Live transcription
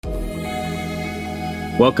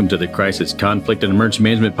Welcome to the Crisis, Conflict, and Emergency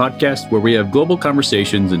Management podcast, where we have global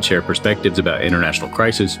conversations and share perspectives about international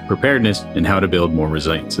crisis, preparedness, and how to build more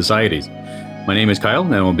resilient societies. My name is Kyle,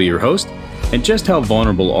 and I will be your host. And just how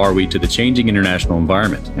vulnerable are we to the changing international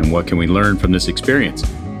environment, and what can we learn from this experience?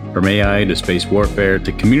 From AI to space warfare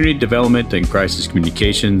to community development and crisis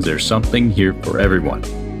communications, there's something here for everyone.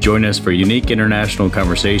 Join us for unique international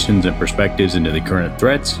conversations and perspectives into the current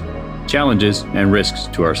threats, challenges, and risks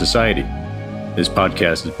to our society. This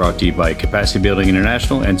podcast is brought to you by Capacity Building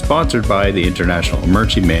International and sponsored by the International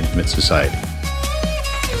Emergency Management Society.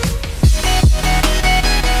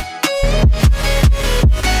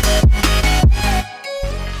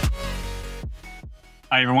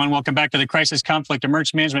 Hi, everyone. Welcome back to the Crisis, Conflict,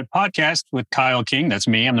 Emergency Management podcast with Kyle King. That's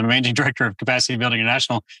me. I'm the Managing Director of Capacity Building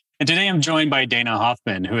International. And today I'm joined by Dana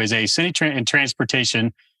Hoffman, who is a city and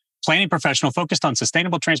transportation planning professional focused on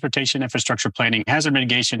sustainable transportation infrastructure planning, hazard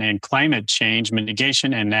mitigation, and climate change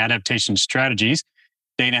mitigation and adaptation strategies.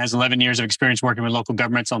 Dana has 11 years of experience working with local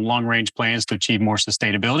governments on long-range plans to achieve more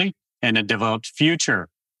sustainability and a developed future.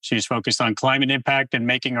 She's focused on climate impact and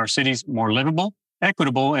making our cities more livable,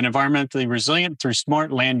 equitable, and environmentally resilient through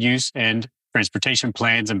smart land use and transportation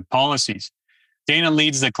plans and policies. Dana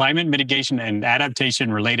leads the climate mitigation and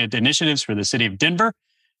adaptation related initiatives for the city of Denver,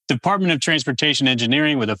 Department of Transportation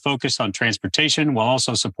Engineering, with a focus on transportation, while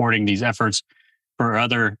also supporting these efforts for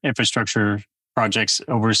other infrastructure projects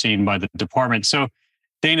overseen by the department. So,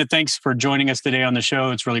 Dana, thanks for joining us today on the show.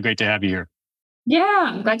 It's really great to have you here. Yeah,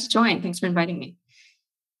 I'm glad to join. Thanks for inviting me.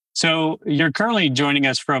 So, you're currently joining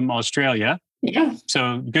us from Australia. Yeah.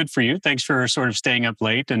 So, good for you. Thanks for sort of staying up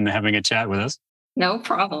late and having a chat with us. No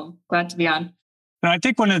problem. Glad to be on. Now, I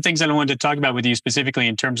think one of the things that I wanted to talk about with you specifically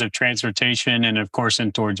in terms of transportation and, of course,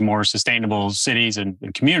 and towards more sustainable cities and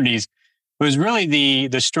communities was really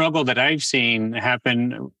the struggle that I've seen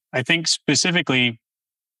happen, I think, specifically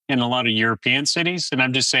in a lot of European cities. And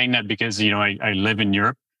I'm just saying that because, I live in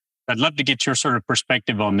Europe. I'd love to get your sort of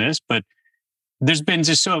perspective on this, but there's been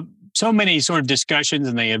just so many sort of discussions,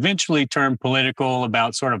 and they eventually turn political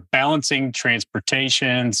about sort of balancing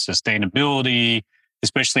transportation, sustainability,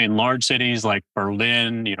 especially in large cities like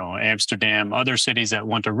Berlin, Amsterdam, other cities that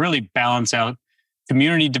want to really balance out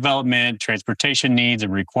community development, transportation needs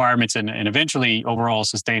and requirements, and eventually overall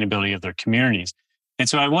sustainability of their communities. And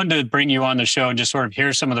so I wanted to bring you on the show and just sort of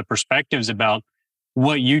hear some of the perspectives about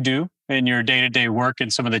what you do in your day-to-day work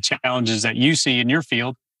and some of the challenges that you see in your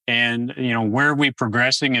field. And, where are we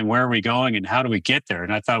progressing and where are we going and how do we get there?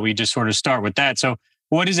 And I thought we'd just sort of start with that. So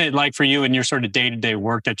what is it like for you in your sort of day-to-day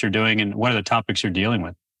work that you're doing, and what are the topics you're dealing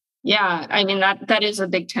with? Yeah, I mean, that is a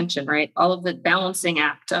big tension, right? All of the balancing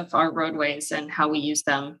act of our roadways and how we use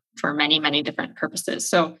them for many, many different purposes.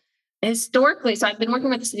 So historically, I've been working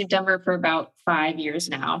with the city of Denver for about 5 years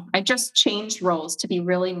now. I just changed roles to be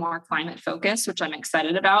really more climate focused, which I'm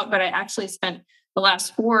excited about. But I actually spent the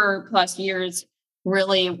last 4+ years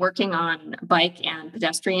really working on bike and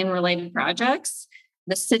pedestrian related projects.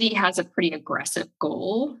 The city has a pretty aggressive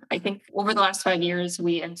goal. I think over the last 5 years,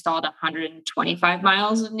 we installed 125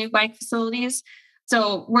 miles of new bike facilities.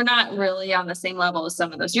 So we're not really on the same level as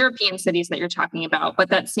some of those European cities that you're talking about, but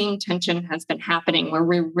that same tension has been happening where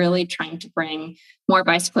we're really trying to bring more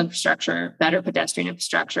bicycle infrastructure, better pedestrian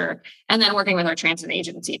infrastructure, and then working with our transit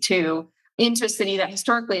agency too, into a city that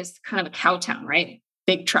historically is kind of a cow town, right?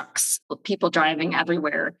 Big trucks, people driving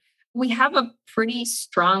everywhere. We have a pretty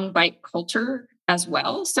strong bike culture as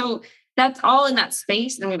well. So that's all in that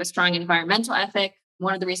space. And we have a strong environmental ethic.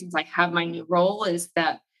 One of the reasons I have my new role is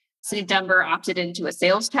that City of Denver opted into a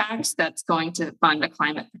sales tax that's going to fund a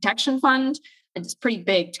climate protection fund. It's a pretty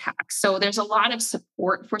big tax. So there's a lot of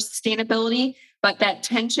support for sustainability, but that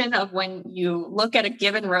tension of when you look at a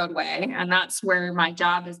given roadway, and that's where my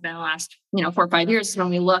job has been the last 4 or 5 years, is when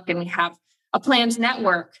we look and we have a planned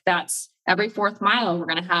network that's every 4th mile, we're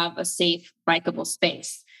going to have a safe, bikeable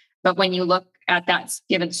space. But when you look at that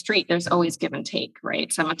given street, there's always give and take,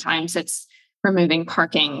 right? Sometimes it's removing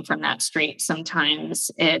parking from that street.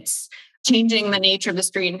 Sometimes it's changing the nature of the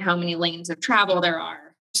street and how many lanes of travel there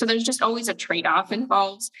are. So there's just always a trade-off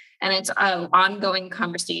involved. And it's an ongoing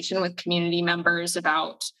conversation with community members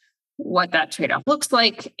about what that trade-off looks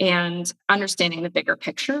like and understanding the bigger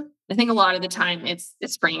picture. I think a lot of the time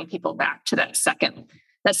it's bringing people back to that second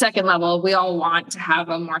level. We all want to have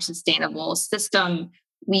a more sustainable system.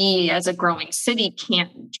 We, as a growing city,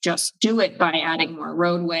 can't just do it by adding more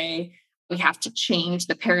roadway. We have to change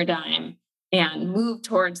the paradigm and move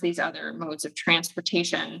towards these other modes of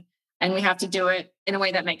transportation. And we have to do it in a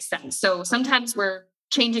way that makes sense. So sometimes we're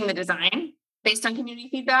changing the design based on community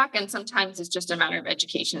feedback. And sometimes it's just a matter of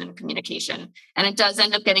education and communication. And it does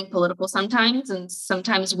end up getting political sometimes. And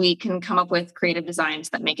sometimes we can come up with creative designs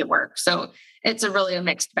that make it work. So it's a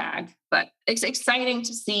mixed bag, but it's exciting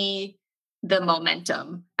to see the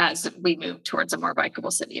momentum as we move towards a more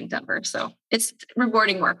bikeable city in Denver. So it's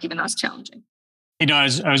rewarding work, even though it's challenging. I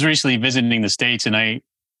was recently visiting the States, and I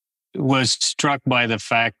was struck by the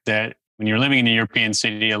fact that when you're living in a European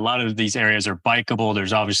city, a lot of these areas are bikeable.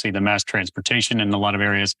 There's obviously the mass transportation in a lot of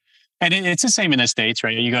areas. And it's the same in the States,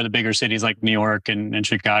 right? You go to bigger cities like New York and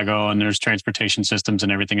Chicago, and there's transportation systems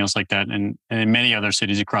and everything else like that, and in many other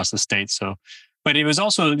cities across the state. So, but it was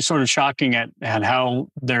also sort of shocking at how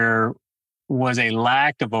there was a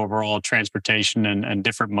lack of overall transportation and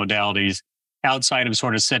different modalities outside of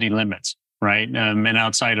sort of city limits, right? And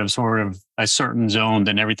outside of sort of a certain zone,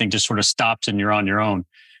 then everything just sort of stops and you're on your own.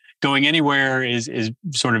 Going anywhere is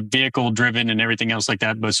sort of vehicle driven and everything else like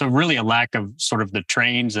that. But so really a lack of sort of the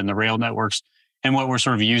trains and the rail networks and what we're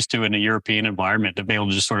sort of used to in a European environment to be able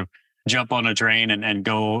to just sort of jump on a train and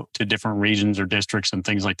go to different regions or districts and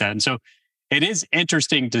things like that. And so it is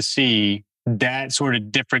interesting to see that sort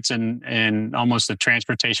of difference in almost the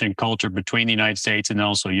transportation culture between the United States and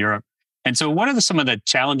also Europe. And so what are some of the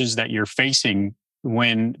challenges that you're facing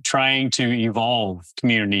when trying to evolve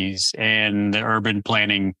communities and the urban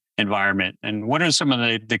planning environment? And what are some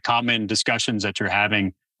of the common discussions that you're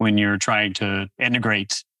having when you're trying to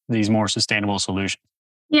integrate these more sustainable solutions?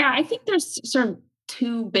 Yeah, I think there's sort of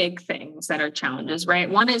two big things that are challenges, right?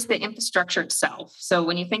 One is the infrastructure itself. So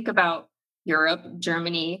when you think about Europe,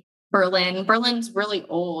 Germany, Berlin's really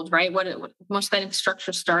old, right? What most of that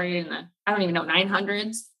infrastructure started in the, I don't even know,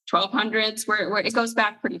 900s, 1200s, where it goes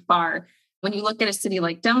back pretty far. When you look at a city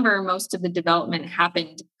like Denver, most of the development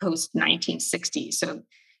happened post 1960. So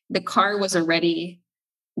the car was already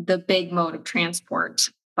the big mode of transport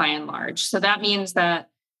by and large. So that means that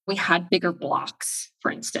we had bigger blocks,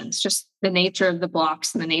 for instance, just the nature of the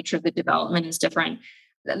blocks and the nature of the development is different.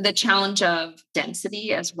 The challenge of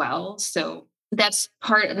density as well. So that's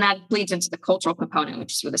part, and that bleeds into the cultural component,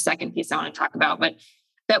 which is the second piece I want to talk about. But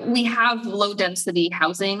that we have low density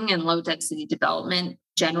housing and low density development,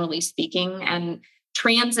 generally speaking, and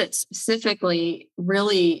transit specifically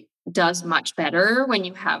really does much better when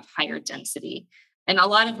you have higher density. And a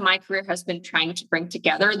lot of my career has been trying to bring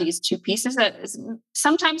together these two pieces that is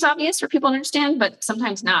sometimes obvious for people to understand, but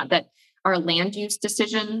sometimes not, that our land use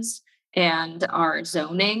decisions and our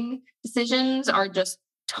zoning decisions are just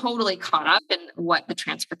totally caught up in what the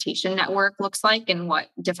transportation network looks like and what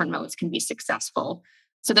different modes can be successful.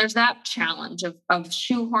 So there's that challenge of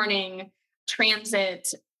shoehorning transit,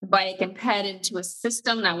 bike, and ped into a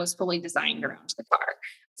system that was fully designed around the car.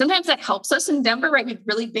 Sometimes that helps us in Denver, right? We have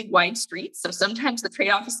really big, wide streets. So sometimes the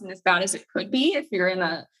trade-off isn't as bad as it could be if you're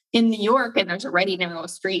in New York and there's already narrow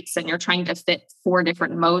streets and you're trying to fit 4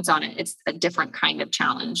 different modes on it. It's a different kind of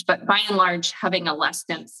challenge. But by and large, having a less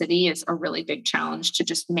dense city is a really big challenge to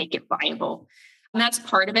just make it viable. And that's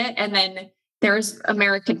part of it. And then there's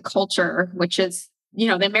American culture, which is,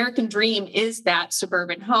 the American dream is that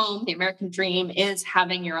suburban home. The American dream is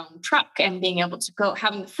having your own truck and being able to go,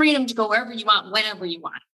 having the freedom to go wherever you want, whenever you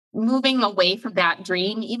want. Moving away from that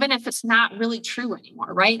dream, even if it's not really true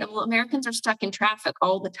anymore, right? Well, Americans are stuck in traffic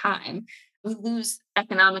all the time. We lose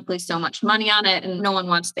economically so much money on it, and no one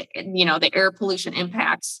wants the air pollution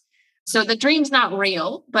impacts. So the dream's not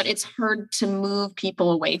real, but it's hard to move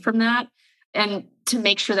people away from that and to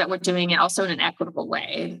make sure that we're doing it also in an equitable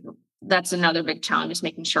way. That's another big challenge, is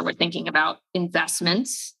making sure we're thinking about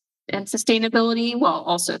investments and sustainability while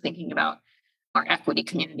also thinking about our equity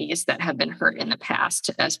communities that have been hurt in the past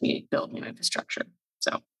as we build new infrastructure.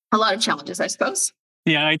 So a lot of challenges, I suppose.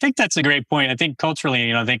 Yeah, I think that's a great point. I think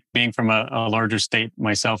culturally, I think being from a larger state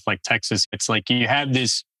myself, like Texas, it's like you have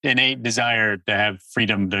this innate desire to have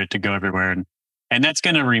freedom to go everywhere. And that's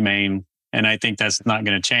going to remain. And I think that's not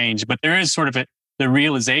going to change. But there is sort of the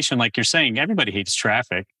realization, like you're saying, everybody hates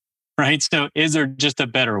traffic, right? So is there just a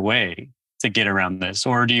better way to get around this?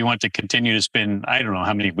 Or do you want to continue to spend, I don't know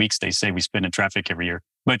how many weeks they say we spend in traffic every year,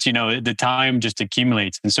 but the time just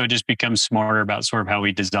accumulates. And so it just becomes smarter about sort of how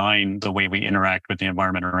we design the way we interact with the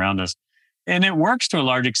environment around us. And it works to a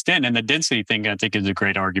large extent. And the density thing, I think, is a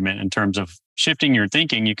great argument in terms of shifting your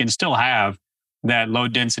thinking. You can still have that low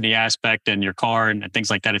density aspect in your car and things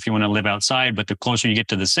like that if you want to live outside. But the closer you get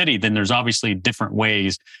to the city, then there's obviously different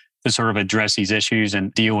ways to sort of address these issues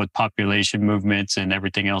and deal with population movements and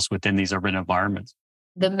everything else within these urban environments.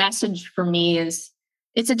 The message for me is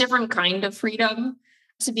it's a different kind of freedom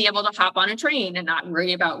to be able to hop on a train and not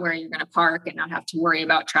worry about where you're going to park and not have to worry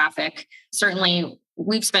about traffic. Certainly,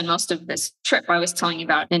 we've spent most of this trip I was telling you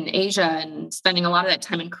about in Asia and spending a lot of that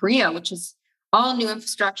time in Korea, which is all new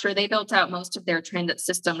infrastructure. They built out most of their transit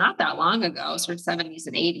system not that long ago, sort of 70s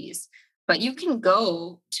and 80s. But you can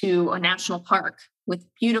go to a national park with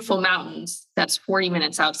beautiful mountains that's 40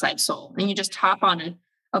 minutes outside Seoul. And you just hop on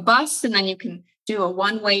a bus and then you can do a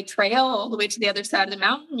one-way trail all the way to the other side of the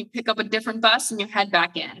mountain. You pick up a different bus and you head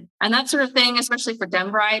back in. And that sort of thing, especially for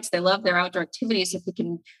Denverites, they love their outdoor activities. If we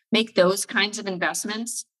can make those kinds of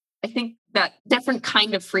investments, I think that different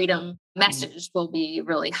kind of freedom message will be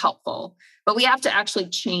really helpful. But we have to actually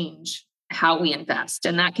change how we invest.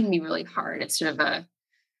 And that can be really hard. It's sort of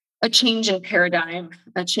a change in paradigm,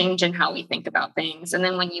 a change in how we think about things. And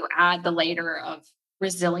then when you add the layer of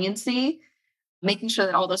resiliency, making sure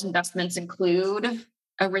that all those investments include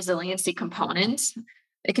a resiliency component,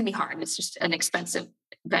 it can be hard. It's just an expensive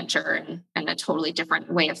venture and a totally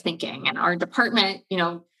different way of thinking. And our department,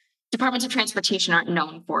 departments of transportation aren't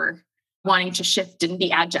known for wanting to shift and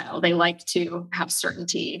be agile. They like to have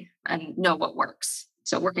certainty and know what works.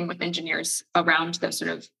 So working with engineers around those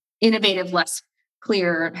sort of innovative, less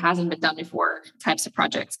clear, hasn't been done before types of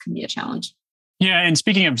projects can be a challenge. Yeah. And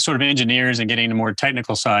speaking of sort of engineers and getting the more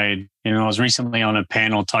technical side, I was recently on a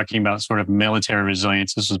panel talking about sort of military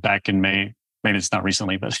resilience. This was back in May. Maybe it's not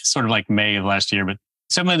recently, but sort of like May of last year. But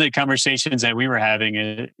some of the conversations that we were having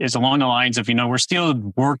is along the lines of, we're still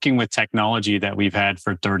working with technology that we've had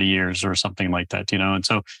for 30 years or something like that, And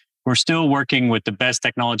so we're still working with the best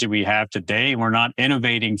technology we have today. We're not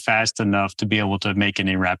innovating fast enough to be able to make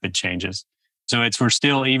any rapid changes. So we're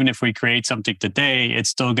still, even if we create something today, it's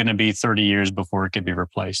still going to be 30 years before it could be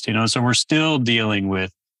replaced, So we're still dealing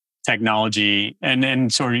with technology. And then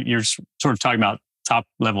you're sort of talking about top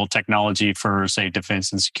level technology for, say,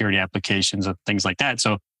 defense and security applications and things like that.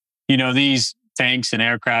 So, these tanks and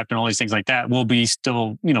aircraft and all these things like that will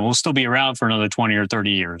still be around for another 20 or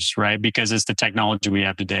 30 years, right? Because it's the technology we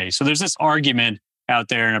have today. So there's this argument out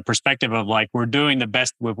there and a perspective of like, we're doing the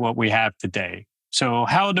best with what we have today. So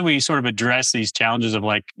how do we sort of address these challenges of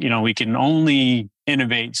like, we can only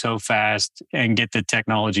innovate so fast and get the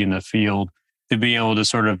technology in the field to be able to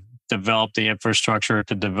sort of develop the infrastructure,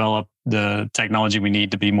 to develop the technology we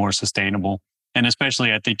need to be more sustainable. And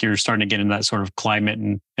especially, I think you're starting to get in that sort of climate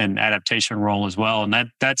and adaptation role as well.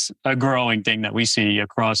 And that's a growing thing that we see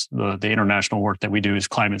across the international work that we do is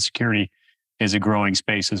climate security is a growing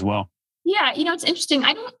space as well. Yeah, it's interesting.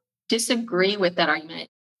 I don't disagree with that argument.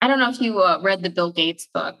 I don't know if you read the Bill Gates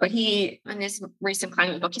book, but he, in his recent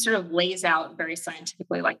climate book, he sort of lays out very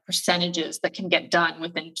scientifically like percentages that can get done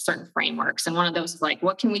within certain frameworks. And one of those is like,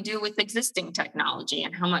 what can we do with existing technology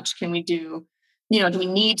and how much can we do, do we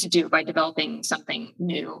need to do by developing something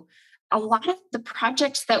new? A lot of the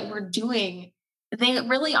projects that we're doing, they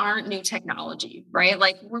really aren't new technology, right?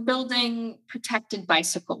 Like we're building protected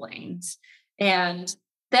bicycle lanes and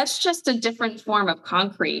that's just a different form of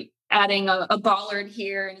concrete. Adding a bollard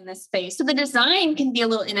here in this space. So the design can be a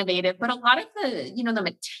little innovative, but a lot of the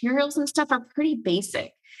materials and stuff are pretty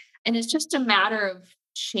basic. And it's just a matter of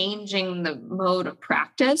changing the mode of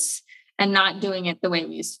practice and not doing it the way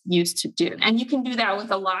we used to do. And you can do that with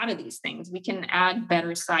a lot of these things. We can add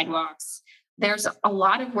better sidewalks. There's a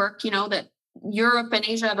lot of work, that Europe and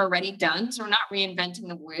Asia have already done. So we're not reinventing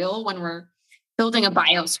the wheel when we're building a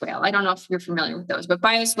bioswale. I don't know if you're familiar with those, but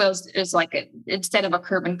bioswales is like instead of a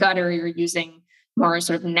curb and gutter, you're using more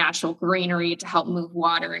sort of natural greenery to help move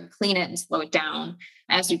water and clean it and slow it down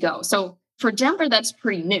as you go. So for Denver, that's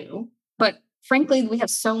pretty new. But frankly, we have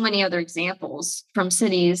so many other examples from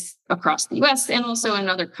cities across the US and also in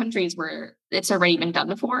other countries where it's already been done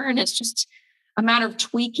before. And it's just a matter of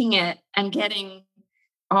tweaking it and getting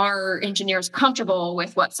our engineers comfortable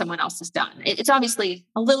with what someone else has done. It's obviously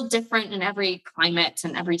a little different in every climate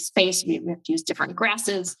and every space. We have to use different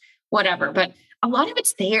grasses, whatever, but a lot of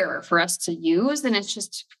it's there for us to use. And it's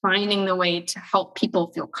just finding the way to help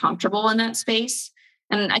people feel comfortable in that space.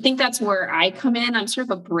 And I think that's where I come in. I'm sort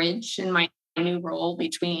of a bridge in my new role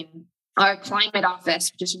between our climate office,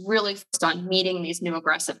 which is really focused on meeting these new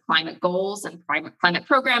aggressive climate goals and private climate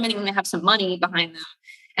programming, and they have some money behind them.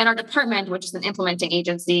 And our department, which is an implementing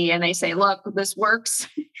agency, and they say, look, this works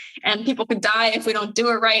and people could die if we don't do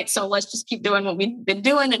it right. So let's just keep doing what we've been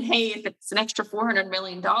doing. And hey, if it's an extra $400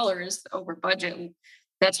 million over budget,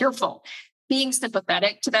 that's your fault. Being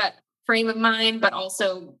sympathetic to that frame of mind, but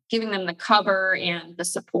also giving them the cover and the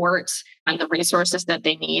support and the resources that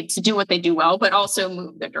they need to do what they do well, but also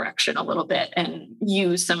move their direction a little bit and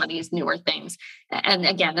use some of these newer things. And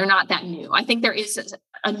again, they're not that new. I think there is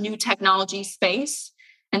a new technology space.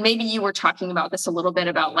 And maybe you were talking about this a little bit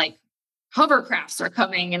about like hovercrafts are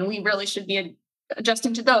coming and we really should be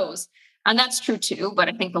adjusting to those. And that's true too. But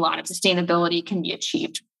I think a lot of sustainability can be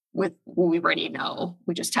achieved with what we already know.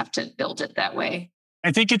 We just have to build it that way.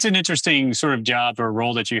 I think it's an interesting sort of job or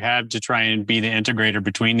role that you have to try and be the integrator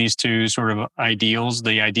between these two sort of ideals.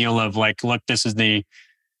 The ideal of like, look, this is the,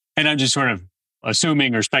 and I'm just sort of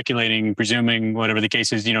assuming or speculating, presuming, whatever the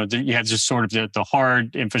case is, you have just sort of the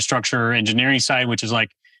hard infrastructure engineering side, which is like,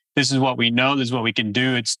 this is what we know, this is what we can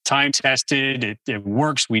do. It's time tested, it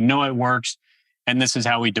works, we know it works. And this is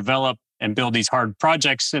how we develop and build these hard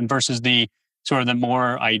projects. And versus the sort of the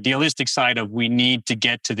more idealistic side of we need to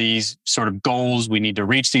get to these sort of goals, we need to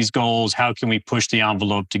reach these goals. How can we push the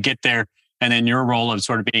envelope to get there? And then your role of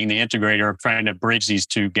sort of being the integrator of trying to bridge these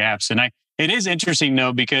two gaps. And it is interesting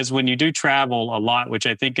though, because when you do travel a lot, which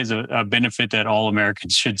I think is a benefit that all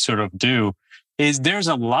Americans should sort of do, is there's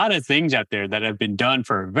a lot of things out there that have been done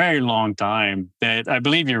for a very long time that I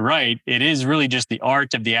believe you're right. It is really just the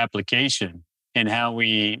art of the application and how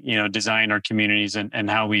we, design our communities and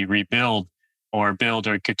how we rebuild or build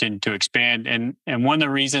or continue to expand. And one of the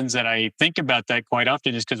reasons that I think about that quite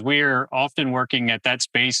often is because we're often working at that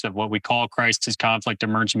space of what we call crisis, conflict,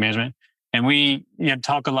 emergency management. And we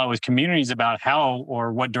talk a lot with communities about how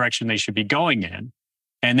or what direction they should be going in.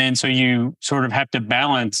 And then so you sort of have to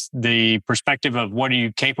balance the perspective of what are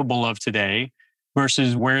you capable of today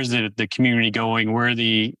versus where's the community going, where are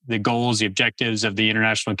the goals, the objectives of the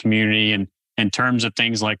international community and in terms of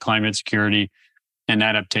things like climate security and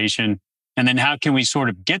adaptation. And then how can we sort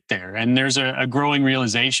of get there? And there's a growing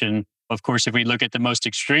realization, of course, if we look at the most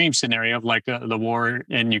extreme scenario of like the war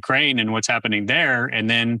in Ukraine and what's happening there, and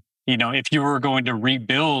then if you were going to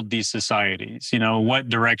rebuild these societies, what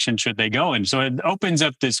direction should they go in? So it opens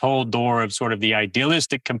up this whole door of sort of the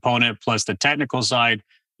idealistic component plus the technical side.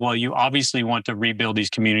 Well, you obviously want to rebuild these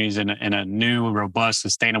communities in a new, robust,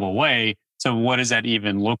 sustainable way. So what does that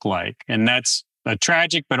even look like? And that's a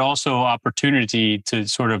tragic, but also opportunity to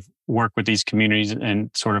sort of work with these communities and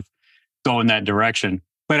sort of go in that direction.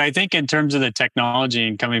 But I think in terms of the technology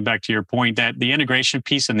and coming back to your point, that the integration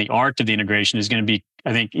piece and the art of the integration is going to be,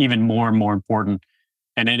 I think, even more and more important.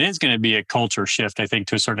 And it is going to be a culture shift, I think,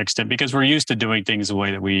 to a certain extent, because we're used to doing things the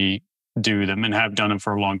way that we do them and have done them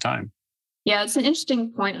for a long time. Yeah, it's an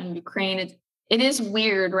interesting point on Ukraine. It is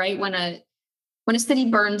weird, right? When a city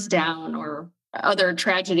burns down or other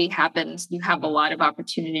tragedy happens, you have a lot of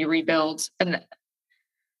opportunity to rebuild. And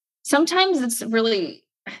sometimes it's really,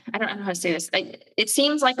 I don't know how to say this. It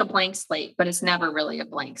seems like a blank slate, but it's never really a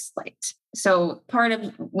blank slate. So part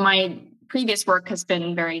of my previous work has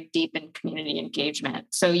been very deep in community engagement.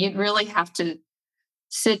 So you'd really have to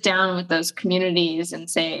sit down with those communities and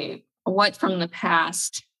say, what from the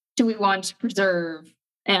past do we want to preserve?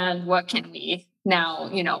 And what can we now,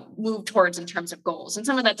 move towards in terms of goals? And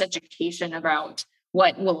some of that's education about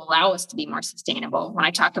what will allow us to be more sustainable. When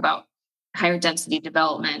I talk about higher density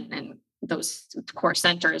development and those core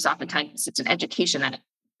centers, oftentimes it's an education that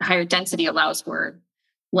higher density allows for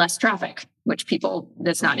less traffic, which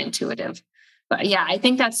that's not intuitive. But yeah, I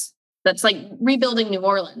think that's like rebuilding New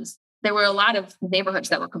Orleans. There were a lot of neighborhoods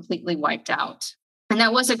that were completely wiped out. And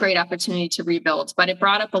that was a great opportunity to rebuild, but it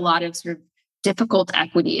brought up a lot of sort of difficult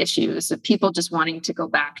equity issues of people just wanting to go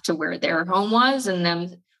back to where their home was, and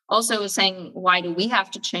them also saying, why do we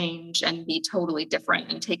have to change and be totally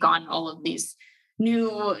different and take on all of these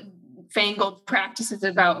new fangled practices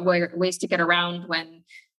about ways to get around when,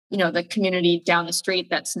 the community down the street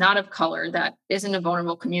that's not of color, that isn't a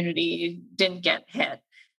vulnerable community, didn't get hit.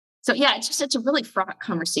 So yeah, it's a really fraught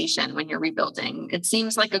conversation when you're rebuilding. It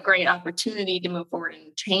seems like a great opportunity to move forward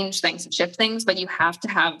and change things and shift things, but you have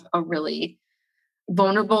to have a really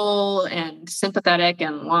vulnerable and sympathetic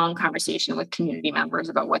and long conversation with community members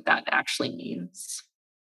about what that actually means.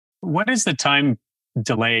 What is the time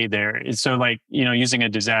delay there? So like, using a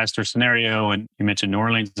disaster scenario, and you mentioned New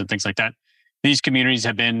Orleans and things like that, these communities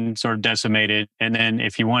have been sort of decimated. And then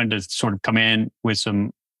if you wanted to sort of come in with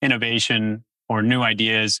some innovation or new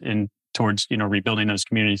ideas in towards, rebuilding those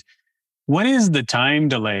communities, what is the time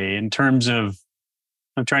delay in terms of,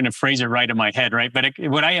 I'm trying to phrase it right in my head, right? But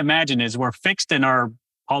what I imagine is we're fixed in our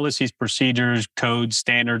policies, procedures, codes,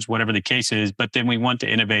 standards, whatever the case is, but then we want to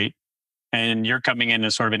innovate. And you're coming in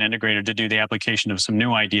as sort of an integrator to do the application of some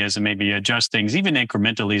new ideas and maybe adjust things, even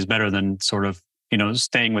incrementally is better than sort of,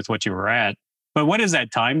 staying with what you were at. But what is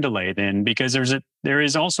that time delay then? Because there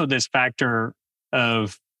is also this factor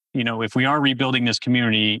of, if we are rebuilding this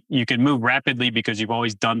community, you can move rapidly because you've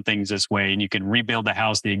always done things this way, and you can rebuild the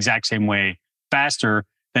house the exact same way faster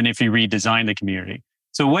than if you redesign the community.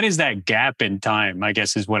 So what is that gap in time, I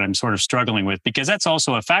guess, is what I'm sort of struggling with, because that's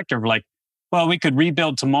also a factor of like, well, we could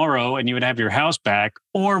rebuild tomorrow and you would have your house back,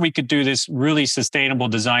 or we could do this really sustainable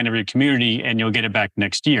design of your community and you'll get it back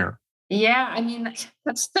next year. Yeah, I mean,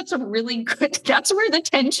 that's a really good that's where the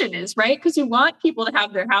tension is, right? Because you want people to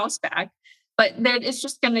have their house back, but then it's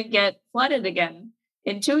just gonna get flooded again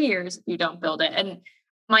in 2 years if you don't build it. And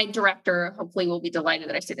my director hopefully will be delighted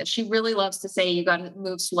that I say this. She really loves to say you gotta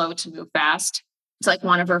move slow to move fast. It's like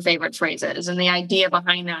one of her favorite phrases. And the idea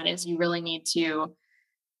behind that is you really need to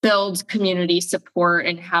build community support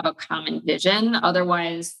and have a common vision.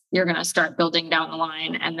 Otherwise, you're going to start building down the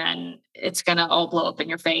line and then it's going to all blow up in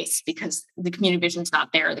your face because the community vision's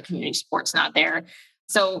not there, the community support's not there.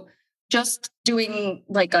 So, just doing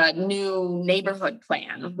like a new neighborhood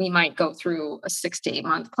plan, we might go through a 6 to 8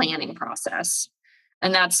 month planning process.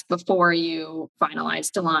 And that's before you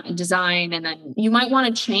finalize design. And then you might want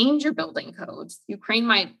to change your building codes. Ukraine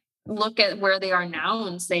might look at where they are now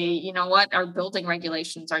and say, you know what, our building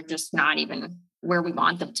regulations are just not even where we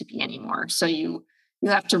want them to be anymore. So you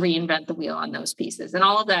have to reinvent the wheel on those pieces. And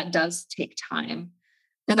all of that does take time.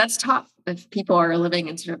 And that's tough if people are living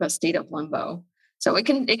in sort of a state of limbo. So it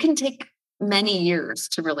can take many years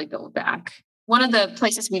to really build back. One of the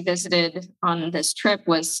places we visited on this trip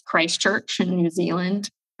was Christchurch in New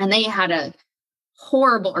Zealand. And they had a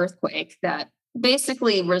horrible earthquake that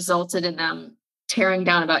basically resulted in them tearing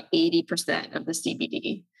down about 80% of the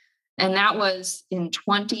CBD. And that was in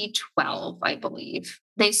 2012, I believe.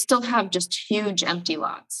 They still have just huge empty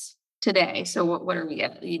lots today. So what are we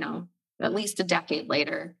at, at least a decade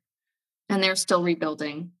later? And they're still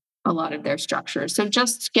rebuilding a lot of their structures. So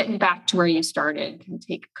just getting back to where you started can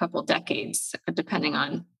take a couple decades, depending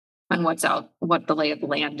on what the lay of the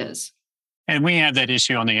land is. And we have that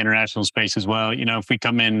issue on the international space as well. If we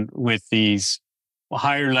come in with these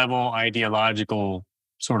higher level ideological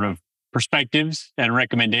sort of perspectives and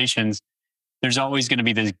recommendations, there's always going to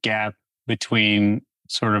be this gap between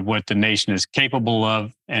sort of what the nation is capable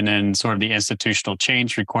of and then sort of the institutional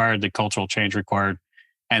change required, the cultural change required.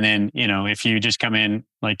 And then, if you just come in,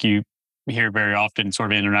 like you hear very often,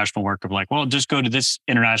 sort of international work of like, well, just go to this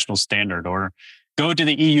international standard or go to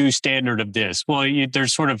the EU standard of this. Well,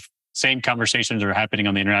 there's sort of same conversations that are happening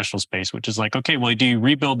on the international space, which is like, okay, well, do you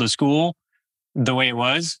rebuild the school the way it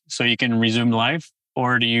was so you can resume life?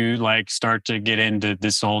 Or do you like start to get into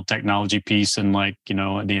this whole technology piece and like,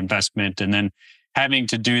 the investment and then having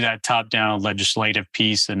to do that top down legislative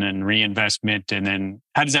piece and then reinvestment? And then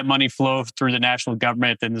how does that money flow through the national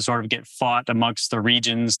government and sort of get fought amongst the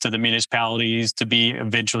regions to the municipalities to be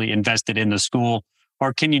eventually invested in the school?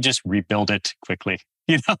 Or can you just rebuild it quickly?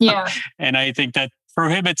 Yeah. And I think that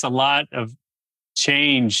prohibits a lot of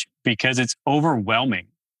change because it's overwhelming.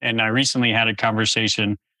 And I recently had a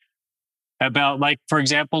conversation about, like, for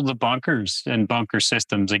example, the bunkers and bunker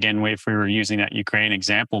systems. Again, if we were using that Ukraine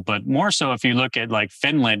example, but more so if you look at like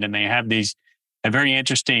Finland and they have a very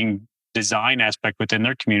interesting design aspect within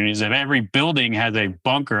their communities of every building has a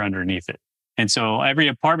bunker underneath it. And so every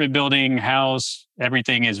apartment building, house,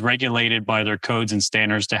 everything is regulated by their codes and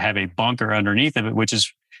standards to have a bunker underneath of it, which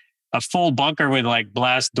is a full bunker with like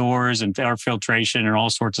blast doors and air filtration and all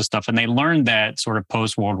sorts of stuff. And they learned that sort of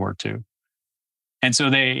post World War II. And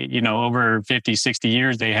so they, over 50, 60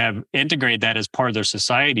 years, they have integrated that as part of their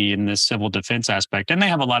society in this civil defense aspect. And they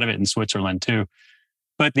have a lot of it in Switzerland too.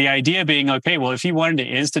 But the idea being, okay, well, if you wanted to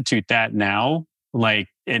institute that now, like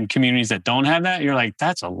in communities that don't have that, you're like,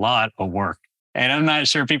 that's a lot of work. And I'm not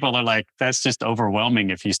sure people are like, that's just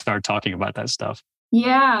overwhelming if you start talking about that stuff.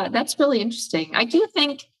 Yeah, that's really interesting. I do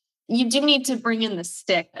think you do need to bring in the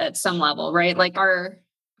stick at some level, right? Like our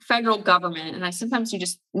federal government, and sometimes you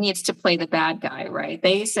just needs to play the bad guy, right?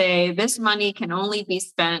 They say this money can only be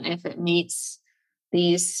spent if it meets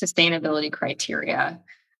these sustainability criteria.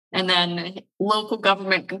 And then local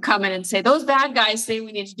government can come in and say, those bad guys say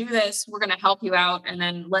we need to do this. We're going to help you out. And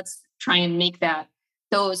then let's try and make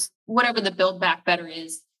whatever the Build Back Better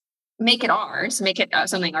is, make it ours, make it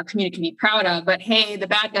something our community can be proud of. But hey, the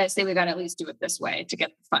bad guys say we got to at least do it this way to get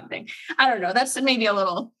the funding. I don't know. That's maybe a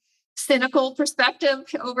little cynical perspective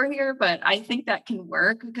over here, but I think that can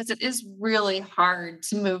work because it is really hard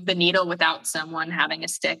to move the needle without someone having a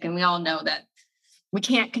stick. And we all know that we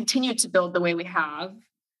can't continue to build the way we have.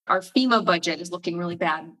 Our FEMA budget is looking really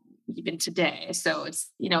bad even today. So it's,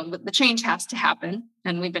 the change has to happen.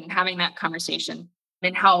 And we've been having that conversation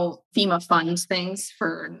and how FEMA funds things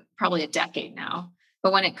for probably a decade now.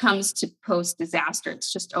 But when it comes to post-disaster,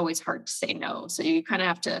 it's just always hard to say no. So you kind of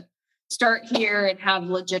have to start here and have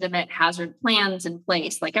legitimate hazard plans in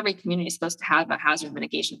place. Like every community is supposed to have a hazard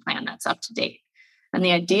mitigation plan that's up to date. And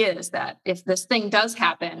the idea is that if this thing does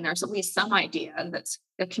happen, there's at least some idea that's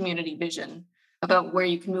a community vision about where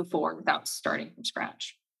you can move forward without starting from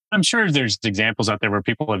scratch. I'm sure there's examples out there where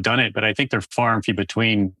people have done it, but I think they're far and few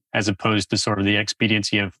between as opposed to sort of the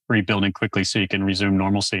expediency of rebuilding quickly so you can resume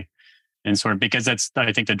normalcy. And sort of because that's,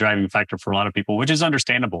 I think, the driving factor for a lot of people, which is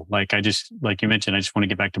understandable. Like like you mentioned, I just want to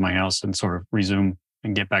get back to my house and sort of resume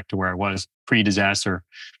and get back to where I was pre-disaster.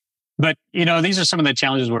 But these are some of the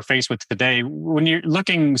challenges we're faced with today. When you're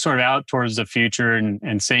looking sort of out towards the future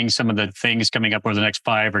and seeing some of the things coming up over the next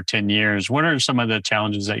 5 or 10 years, what are some of the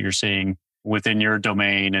challenges that you're seeing within your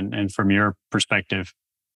domain and from your perspective?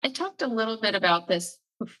 I talked a little bit about this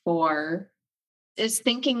before, is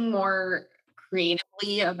thinking more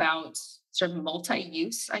creatively about sort of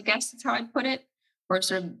multi-use, I guess is how I'd put it, or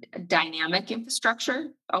sort of dynamic infrastructure.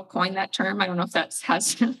 I'll coin that term. I don't know if that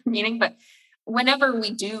has meaning, but whenever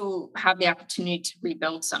we do have the opportunity to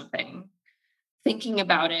rebuild something, thinking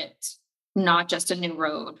about it, not just a new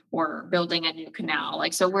road or building a new canal.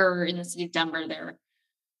 Like, so we're in the city of Denver, they're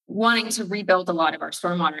wanting to rebuild a lot of our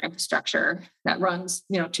stormwater infrastructure that runs,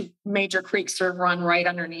 two major creeks sort of run right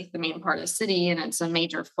underneath the main part of the city. And it's a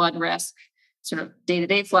major flood risk, sort of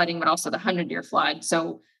day-to-day flooding, but also the 100-year flood.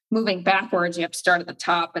 So moving backwards, you have to start at the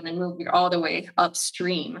top and then move all the way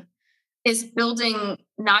upstream. Is building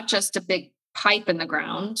not just a big pipe in the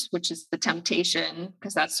ground, which is the temptation,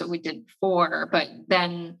 because that's what we did before, but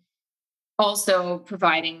then also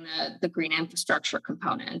providing the green infrastructure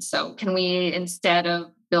component. So can we, instead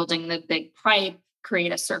of building the big pipe,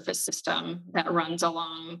 create a surface system that runs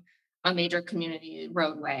along a major community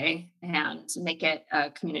roadway and make it a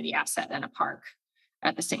community asset and a park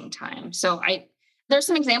at the same time? So there's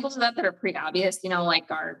some examples of that are pretty obvious, like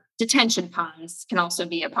our detention ponds can also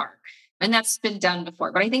be a park. And that's been done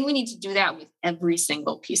before. But I think we need to do that with every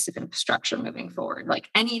single piece of infrastructure moving forward. Like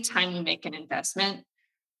anytime we make an investment,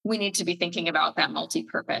 we need to be thinking about that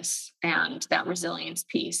multi-purpose and that resilience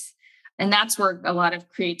piece. And that's where a lot of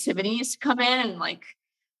creativity is to come in. And like,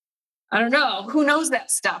 I don't know, who knows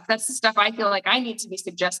that stuff? That's the stuff I feel like I need to be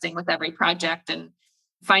suggesting with every project, and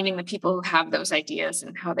finding the people who have those ideas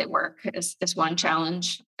and how they work is one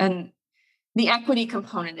challenge. And the equity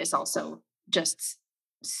component is also just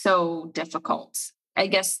so difficult. I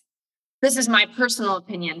guess this is my personal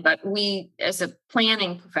opinion, but we, as a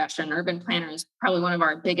planning profession, urban planners, probably one of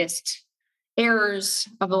our biggest errors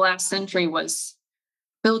of the last century was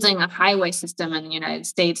building a highway system in the United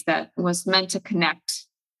States that was meant to connect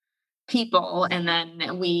people. And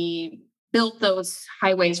then we built those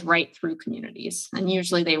highways right through communities. And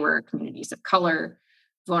usually they were communities of color,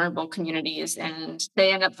 vulnerable communities, and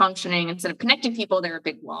they end up functioning, instead of connecting people, they're a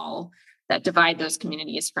big wall that divide those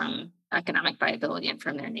communities from economic viability and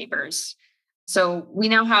from their neighbors. So we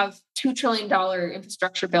now have $2 trillion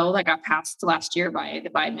infrastructure bill that got passed last year by the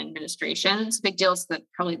Biden administration. It's a big deal. It's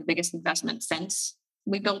probably the biggest investment since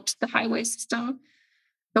we built the highway system.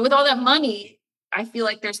 But with all that money, I feel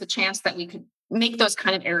like there's the chance that we could make those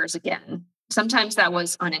kind of errors again. Sometimes that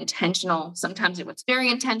was unintentional. Sometimes it was very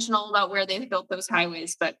intentional about where they built those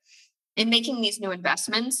highways. But in making these new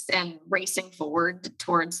investments and racing forward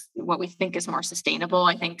towards what we think is more sustainable,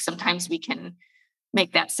 I think sometimes we can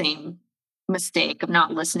make that same mistake of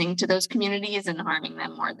not listening to those communities and harming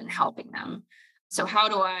them more than helping them. So how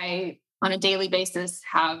do I, on a daily basis,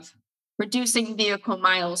 have reducing vehicle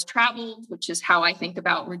miles traveled, which is how I think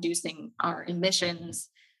about reducing our emissions,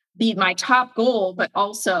 be my top goal, but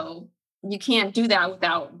also you can't do that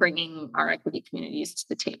without bringing our equity communities to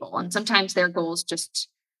the table. And sometimes their goals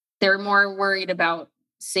they're more worried about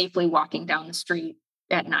safely walking down the street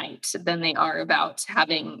at night than they are about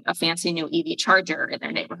having a fancy new EV charger in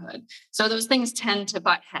their neighborhood. So those things tend to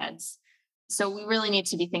butt heads. So we really need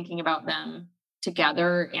to be thinking about them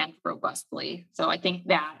together and robustly. So I think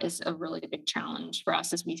that is a really big challenge for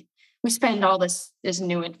us as we spend all this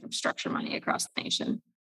new infrastructure money across the nation.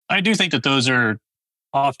 I do think that those are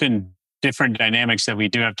often different dynamics that we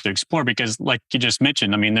do have to explore because, like you just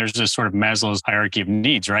mentioned, I mean, there's this sort of Maslow's hierarchy of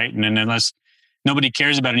needs, right? And then unless nobody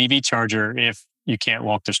cares about an EV charger if you can't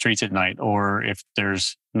walk the streets at night, or if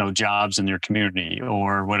there's no jobs in your community,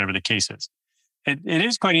 or whatever the case is. It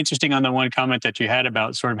is quite interesting on the one comment that you had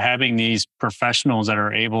about sort of having these professionals that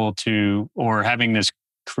are able to, or having this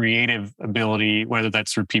creative ability, whether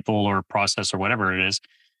that's through people or process or whatever it is,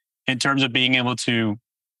 in terms of being able to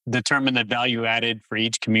determine the value added for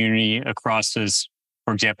each community across this,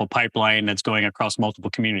 for example, pipeline that's going across multiple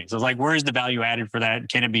communities. So it's like, where is the value added for that?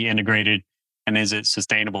 Can it be integrated? And is it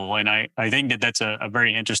sustainable? And I think that that's a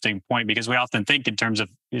very interesting point, because we often think in terms of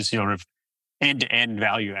this sort of end-to-end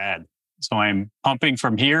value add. So I'm pumping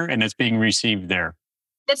from here and it's being received there.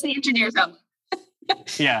 That's the engineer's outlook.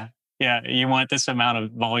 Yeah. You want this amount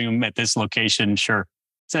of volume at this location. Sure.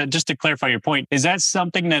 just to clarify your point, is that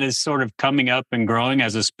something that is sort of coming up and growing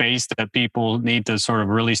as a space that people need to sort of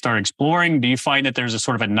really start exploring? Do you find that there's a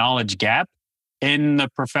sort of a knowledge gap in the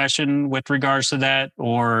profession with regards to that?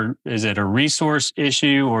 Or is it a resource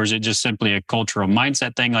issue? Or is it just simply a cultural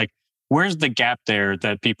mindset thing? Like, where's the gap there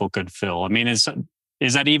that people could fill? I mean, is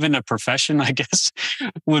that even a profession? I guess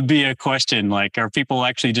would be a question. Like, are people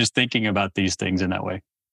actually just thinking about these things in that way?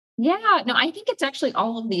 Yeah, no, I think it's actually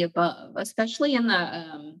all of the above, especially in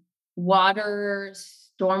the water,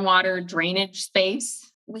 stormwater drainage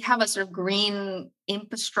space. We have a sort of green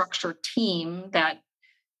infrastructure team that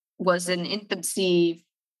was in infancy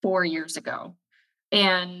 4 years ago.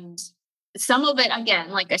 And some of it,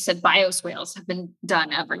 again, like I said, bioswales have been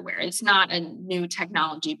done everywhere. It's not a new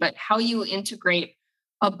technology, but how you integrate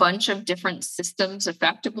a bunch of different systems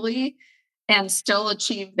effectively and still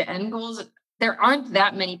achieve the end goals. There aren't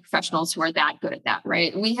that many professionals who are that good at that,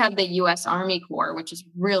 right? We have the US Army Corps, which is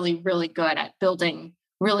really, really good at building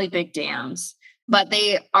really big dams, but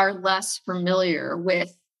they are less familiar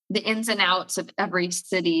with the ins and outs of every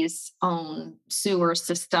city's own sewer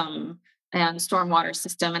system and stormwater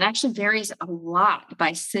system. It actually varies a lot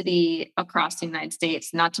by city across the United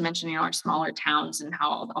States, not to mention, our smaller towns and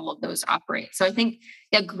how all of those operate. So I think,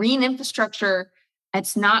 yeah, green infrastructure,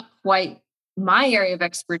 it's not quite my area of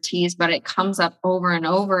expertise, but it comes up over and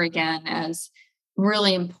over again as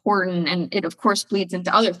really important. And it, of course, bleeds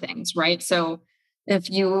into other things, right? So if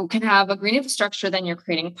you can have a green infrastructure, then you're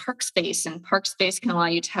creating park space, and park space can allow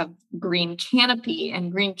you to have green canopy,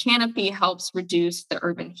 and green canopy helps reduce the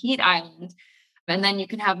urban heat island. And then you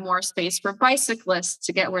can have more space for bicyclists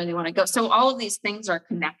to get where they want to go. So all of these things are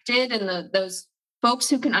connected, and those folks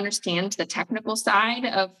who can understand the technical side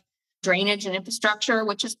of drainage and infrastructure,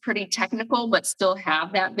 which is pretty technical, but still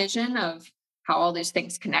have that vision of how all these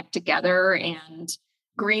things connect together, and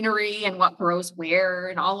greenery and what grows where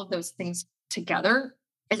and all of those things together.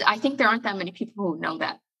 I think there aren't that many people who know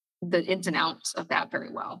that, the ins and outs of that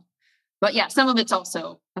very well. But yeah, some of it's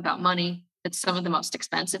also about money. It's some of the most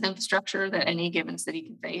expensive infrastructure that any given city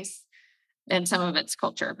can face. And some of it's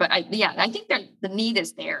culture. But I think that the need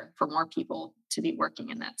is there for more people to be working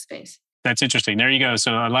in that space. That's interesting. There you go.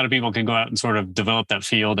 So a lot of people can go out and sort of develop that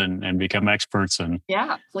field and become experts and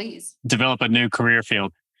Yeah, please. develop a new career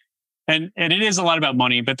field. And it is a lot about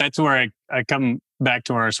money, but that's where I come back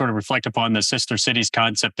to our sort of reflect upon the sister cities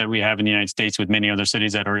concept that we have in the United States with many other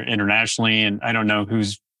cities that are internationally. And I don't know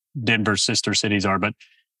whose Denver's sister cities are, but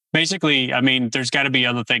basically, I mean, there's got to be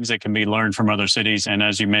other things that can be learned from other cities. And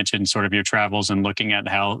as you mentioned, sort of your travels and looking at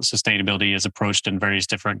how sustainability is approached in various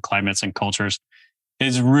different climates and cultures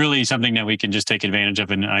is really something that we can just take advantage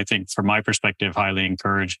of. And I think from my perspective, highly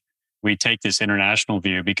encourage we take this international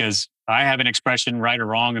view, because I have an expression, right or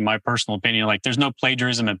wrong, in my personal opinion, like there's no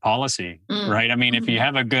plagiarism in policy, right? I mean, if you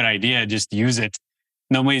have a good idea, just use it.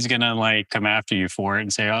 Nobody's going to like come after you for it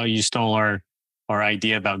and say, oh, you stole our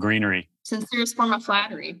idea about greenery. Sincerest form of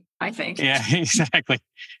flattery, I think. Yeah, exactly.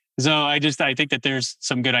 So I think that there's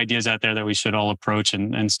some good ideas out there that we should all approach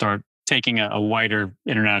and start taking a wider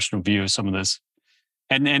international view of some of this.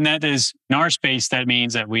 And that is in our space, that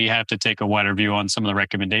means that we have to take a wider view on some of the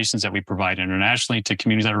recommendations that we provide internationally to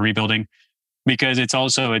communities that are rebuilding, because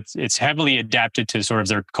it's heavily adapted to sort of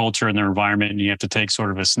their culture and their environment. And you have to take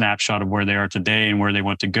sort of a snapshot of where they are today and where they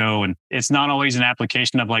want to go. And it's not always an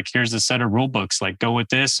application of like, here's a set of rule books, like go with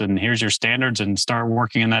this and here's your standards and start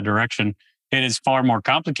working in that direction. It is far more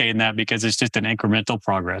complicated than that, because it's just an incremental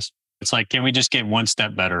progress. It's like, can we just get one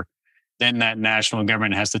step better? Then that national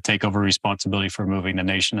government has to take over responsibility for moving the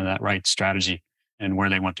nation in that right strategy and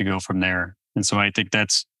where they want to go from there. And so I think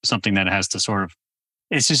that's something that has to sort of,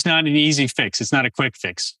 it's just not an easy fix. It's not a quick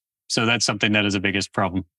fix. So that's something that is the biggest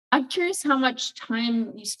problem. I'm curious how much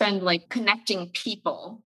time you spend like connecting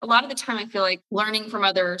people. A lot of the time I feel like learning from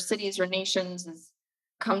other cities or nations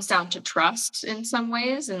comes down to trust in some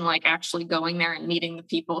ways, and like actually going there and meeting the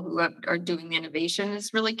people who are doing the innovation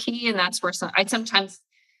is really key. And that's where I sometimes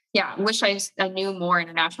wish I knew more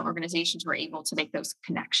international organizations were able to make those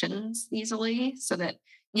connections easily, so that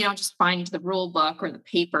you don't just find the rule book or the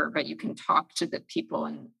paper, but you can talk to the people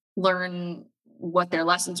and learn what their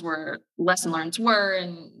lesson learns were,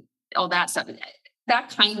 and all that stuff. That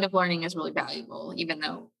kind of learning is really valuable, even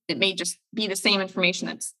though it may just be the same information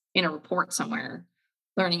that's in a report somewhere.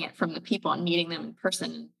 Learning it from the people and meeting them in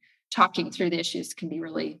person and talking through the issues can be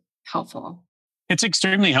really helpful. It's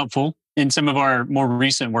extremely helpful. In some of our more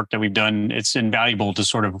recent work that we've done, it's invaluable to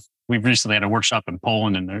sort of, we've recently had a workshop in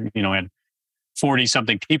Poland and, had 40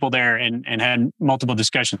 something people there and had multiple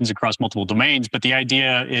discussions across multiple domains. But the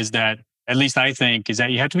idea is that at least I think, is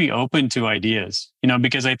that you have to be open to ideas,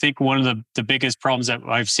 because I think one of the biggest problems that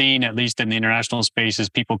I've seen, at least in the international space, is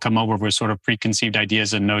people come over with sort of preconceived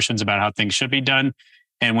ideas and notions about how things should be done.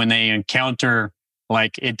 And when they encounter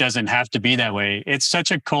like it doesn't have to be that way, it's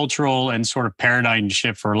such a cultural and sort of paradigm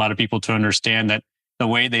shift for a lot of people to understand that the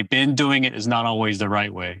way they've been doing it is not always the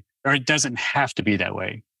right way, or it doesn't have to be that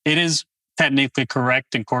way. It is technically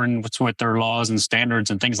correct in accordance with their laws and standards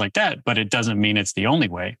and things like that, but it doesn't mean it's the only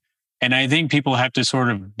way. And I think people have to sort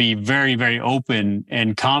of be very, very open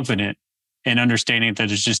and confident in understanding that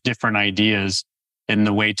there's just different ideas and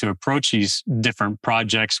the way to approach these different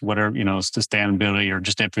projects, whatever, sustainability or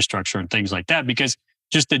just infrastructure and things like that. Because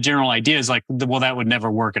just the general idea is like, well, that would never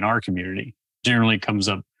work in our community. Generally comes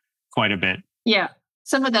up quite a bit. Yeah.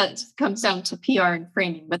 Some of that comes down to PR and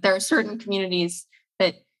framing, but there are certain communities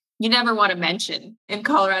that you never want to mention. In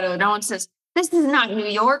Colorado, no one says, this is not New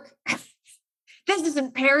York. This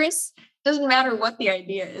isn't Paris. Doesn't matter what the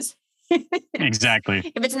idea is.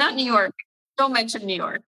 Exactly. If it's not New York, don't mention New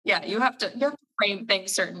York. Yeah, you have to frame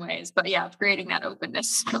things certain ways. But yeah, creating that openness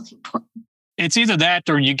is really important. It's either that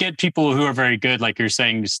or you get people who are very good, like you're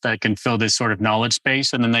saying, just that can fill this sort of knowledge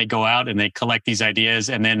space. And then they go out and they collect these ideas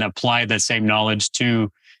and then apply that same knowledge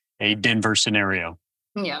to a Denver scenario.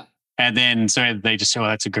 Yeah. And then so they just say, well,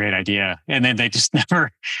 that's a great idea. And then they just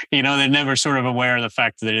never, they're never sort of aware of the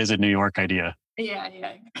fact that it is a New York idea. Yeah.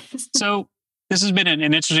 So this has been an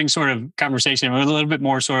interesting sort of conversation, a little bit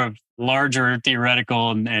more sort of larger,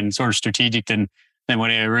 theoretical, and sort of strategic than what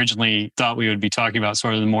I originally thought we would be talking about,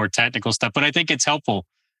 sort of the more technical stuff. But I think it's helpful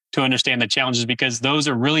to understand the challenges because those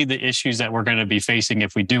are really the issues that we're going to be facing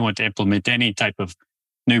if we do want to implement any type of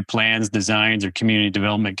new plans, designs, or community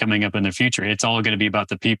development coming up in the future. It's all going to be about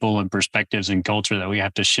the people and perspectives and culture that we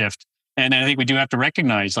have to shift. And I think we do have to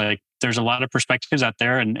recognize like there's a lot of perspectives out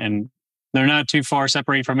there and they're not too far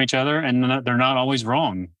separated from each other and they're not always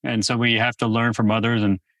wrong. And so we have to learn from others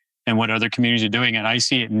and what other communities are doing. And I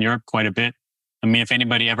see it in Europe quite a bit. I mean, if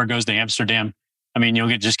anybody ever goes to Amsterdam, I mean,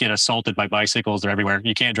 you'll just get assaulted by bicycles. They're everywhere.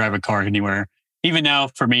 You can't drive a car anywhere. Even now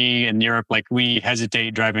for me in Europe, like we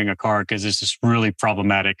hesitate driving a car because it's just really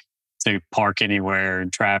problematic to park anywhere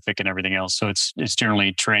and traffic and everything else. So it's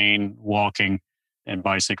generally train, walking, and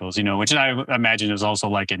bicycles, which I imagine is also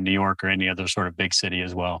like in New York or any other sort of big city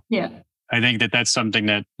as well. Yeah. I think that that's something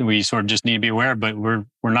that we sort of just need to be aware of, but we're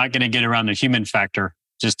not going to get around the human factor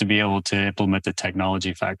just to be able to implement the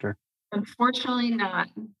technology factor. Unfortunately not.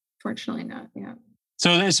 Yeah.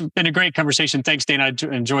 So this has been a great conversation. Thanks, Dana. I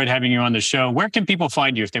enjoyed having you on the show. Where can people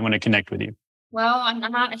find you if they want to connect with you? Well, I'm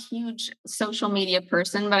not a huge social media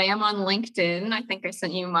person, but I am on LinkedIn. I think I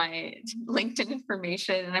sent you my LinkedIn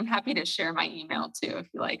information, and I'm happy to share my email too, if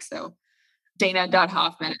you like. So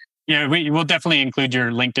dana.hoffman. Yeah, we'll definitely include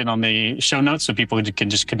your LinkedIn on the show notes so people can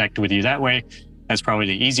just connect with you that way. That's probably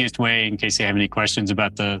the easiest way in case they have any questions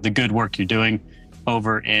about the good work you're doing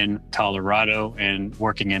over in Colorado and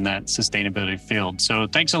working in that sustainability field. So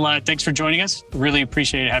thanks a lot. Thanks for joining us. Really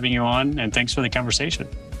appreciate having you on, and thanks for the conversation.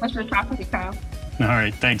 Pleasure talking with you, Kyle. All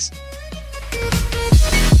right, thanks.